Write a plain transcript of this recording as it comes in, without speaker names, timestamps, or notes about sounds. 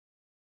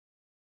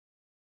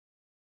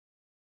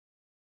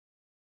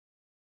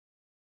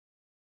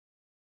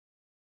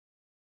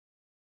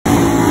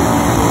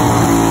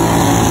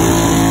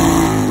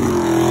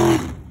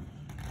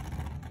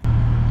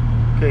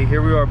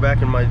we are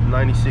back in my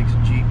 96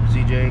 Jeep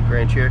ZJ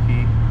Grand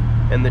Cherokee,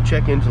 and the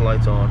check engine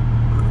light's on.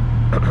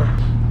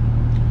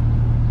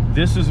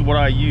 This is what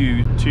I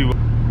use to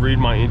read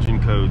my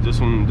engine codes. This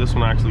one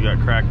actually got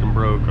cracked and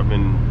broke. I've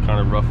been kind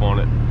of rough on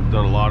it,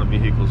 done a lot of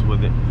vehicles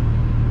with it,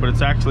 but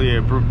it's actually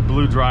a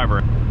Blue Driver,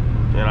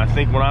 and I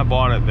think when I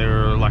bought it they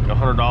were like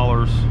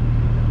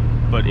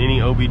 $100, but any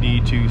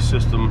OBD2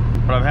 system.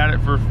 But I've had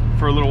it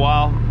for a little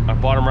while. I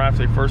bought them right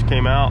after they first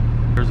came out.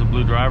 There's a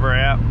Blue Driver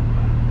app.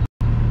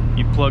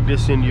 You plug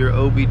this into your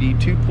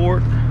OBD2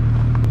 port,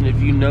 and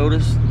if you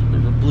notice,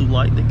 there's a blue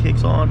light that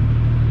kicks on.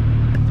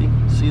 I think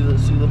see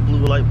the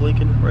blue light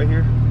blinking right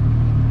here.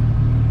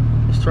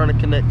 It's trying to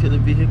connect to the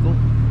vehicle.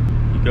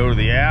 You go to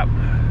the app.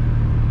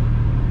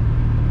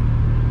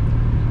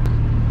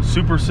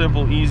 Super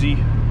simple,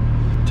 easy.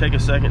 Take a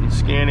second and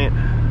scan it.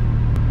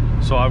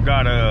 So I've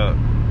got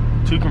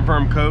two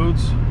confirmed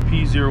codes,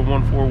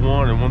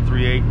 P0141 and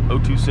 138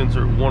 O2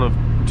 sensor, 1 of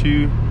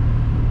 2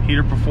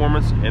 heater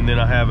performance, and then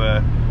I have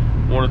a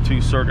 1 of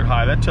 2 circuit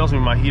high. That tells me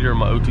my heater and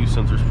my O2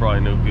 sensor is probably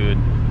no good.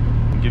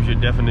 It gives you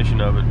a definition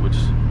of it,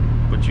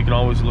 but you can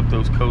always look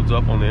those codes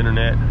up on the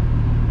internet.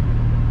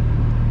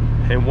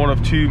 And 1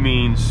 of 2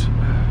 means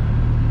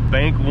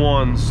bank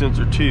 1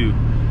 sensor 2.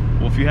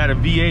 Well, if you had a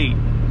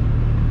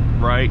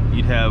V8, right,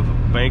 you'd have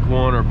bank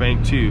 1 or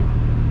bank 2.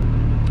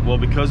 Well,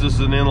 because this is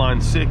an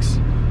inline 6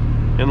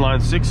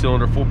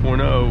 cylinder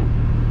 4.0,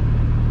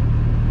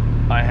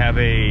 I have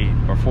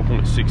or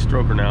 4.6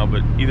 stroker now,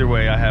 but either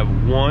way I have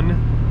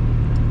 1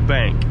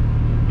 bank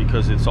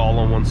because it's all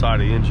on one side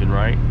of the engine,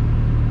 right?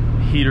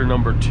 Heater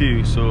number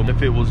 2. So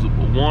if it was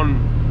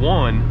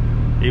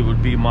 1, it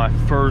would be my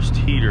first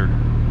heater,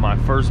 my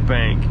first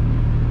bank,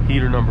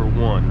 heater number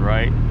 1,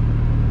 right?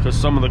 Because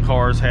some of the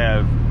cars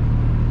have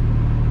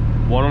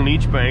 1 on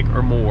each bank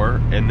or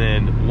more, and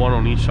then 1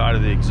 on each side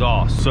of the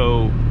exhaust.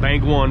 So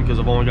bank 1, because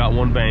I've only got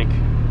 1 bank.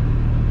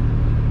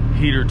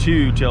 Heater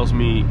 2 tells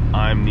me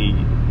I'm the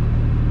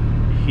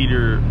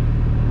heater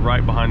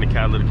right behind the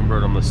catalytic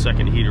converter. I'm the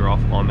second heater off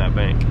on that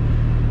bank.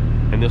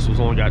 And this one's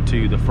only got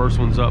 2. The first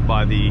one's up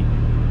by the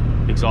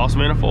exhaust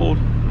manifold,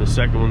 and the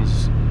second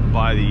one's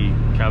by the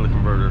catalytic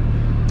converter.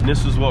 And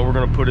this is what we're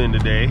gonna put in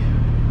today.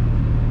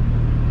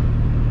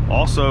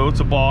 Also, it's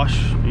a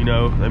Bosch, you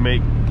know, they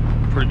make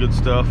pretty good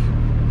stuff.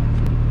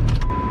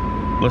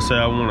 Let's say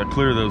I want to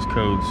clear those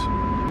codes.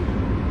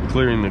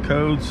 Clearing the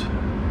codes.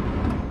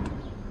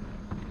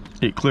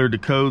 It cleared the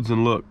codes,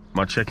 and look,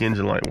 my check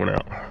engine light went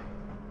out.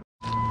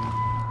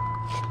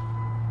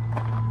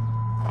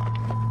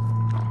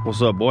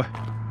 What's up, boy?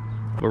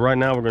 But right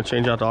now we're gonna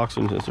change out the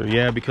oxygen sensor.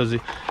 Yeah,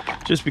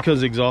 just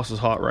because the exhaust is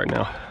hot right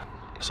now.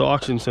 So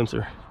oxygen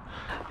sensor.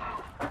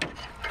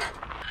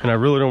 And I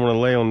really don't want to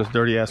lay on this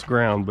dirty ass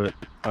ground, but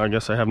I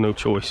guess I have no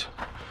choice.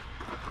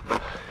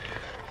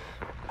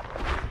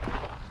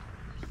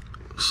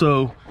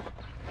 So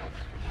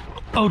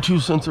O2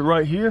 sensor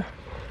right here.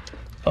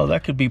 Oh,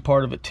 that could be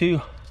part of it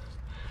too.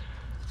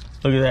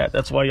 Look at that.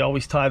 That's why you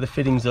always tie the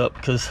fittings up,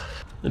 because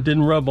it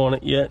didn't rub on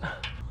it yet,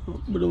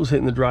 but it was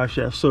hitting the drive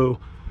shaft. So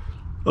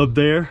up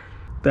there,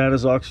 that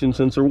is oxygen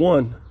sensor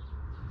 1.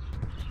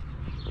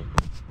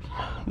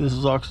 This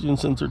is oxygen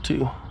sensor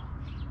 2.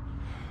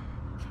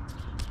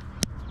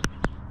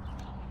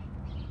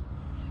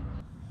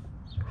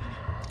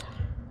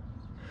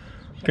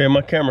 Okay,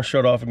 my camera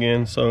shut off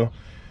again, so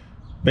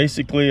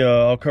basically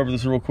I'll cover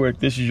this real quick.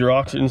 This is your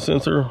oxygen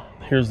sensor.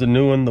 Here's the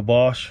new one, the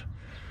Bosch.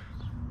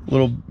 A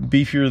little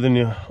beefier than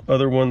the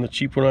other one, the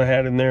cheap one I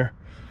had in there.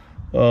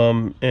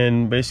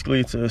 And basically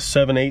it's a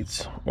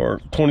 7/8 or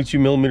 22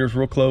 millimeters,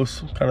 real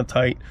close, kind of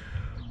tight.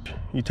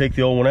 You take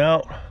the old one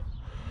out,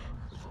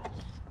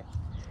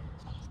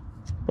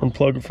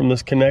 unplug it from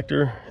this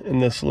connector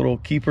and this little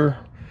keeper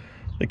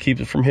that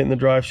keeps it from hitting the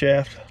drive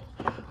shaft.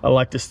 I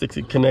like to stick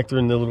the connector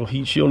in the little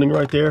heat shielding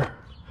right there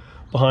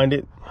behind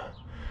it,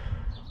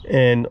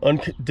 and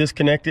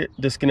disconnect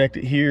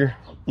it here,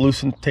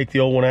 loosen, take the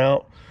old one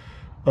out,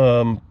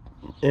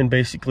 and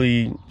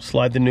basically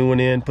slide the new one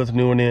in, put the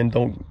new one in.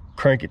 Don't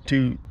crank it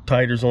too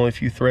tight, there's only a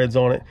few threads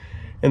on it,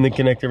 and then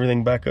connect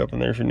everything back up,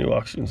 and there's your new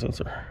oxygen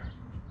sensor.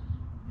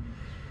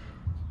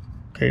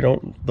 Okay,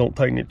 don't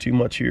tighten it too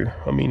much here.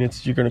 I mean,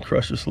 you're gonna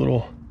crush this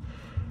little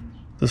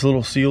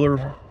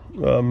sealer,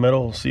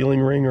 metal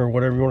sealing ring, or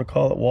whatever you want to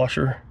call it,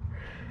 washer,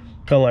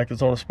 kind of like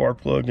it's on a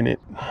spark plug, and it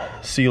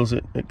seals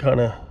it. It kind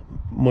of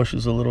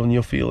mushes a little, and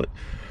you'll feel it.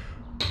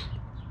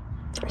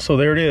 So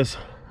there it is.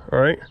 All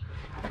right,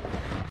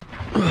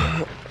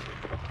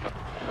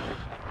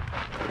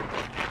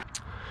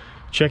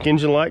 check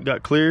engine light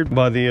got cleared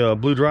by the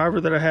Blue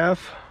Driver that I have,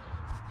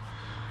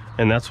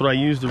 and that's what I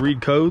use to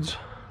read codes.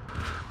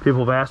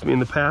 People have asked me in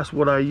the past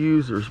what I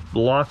use. There's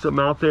lots of them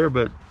out there,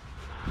 but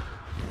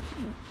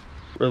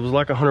it was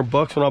like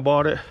 $100 when I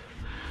bought it,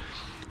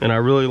 and I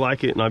really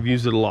like it, and I've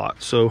used it a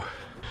lot. So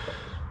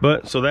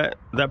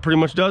that pretty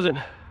much does it.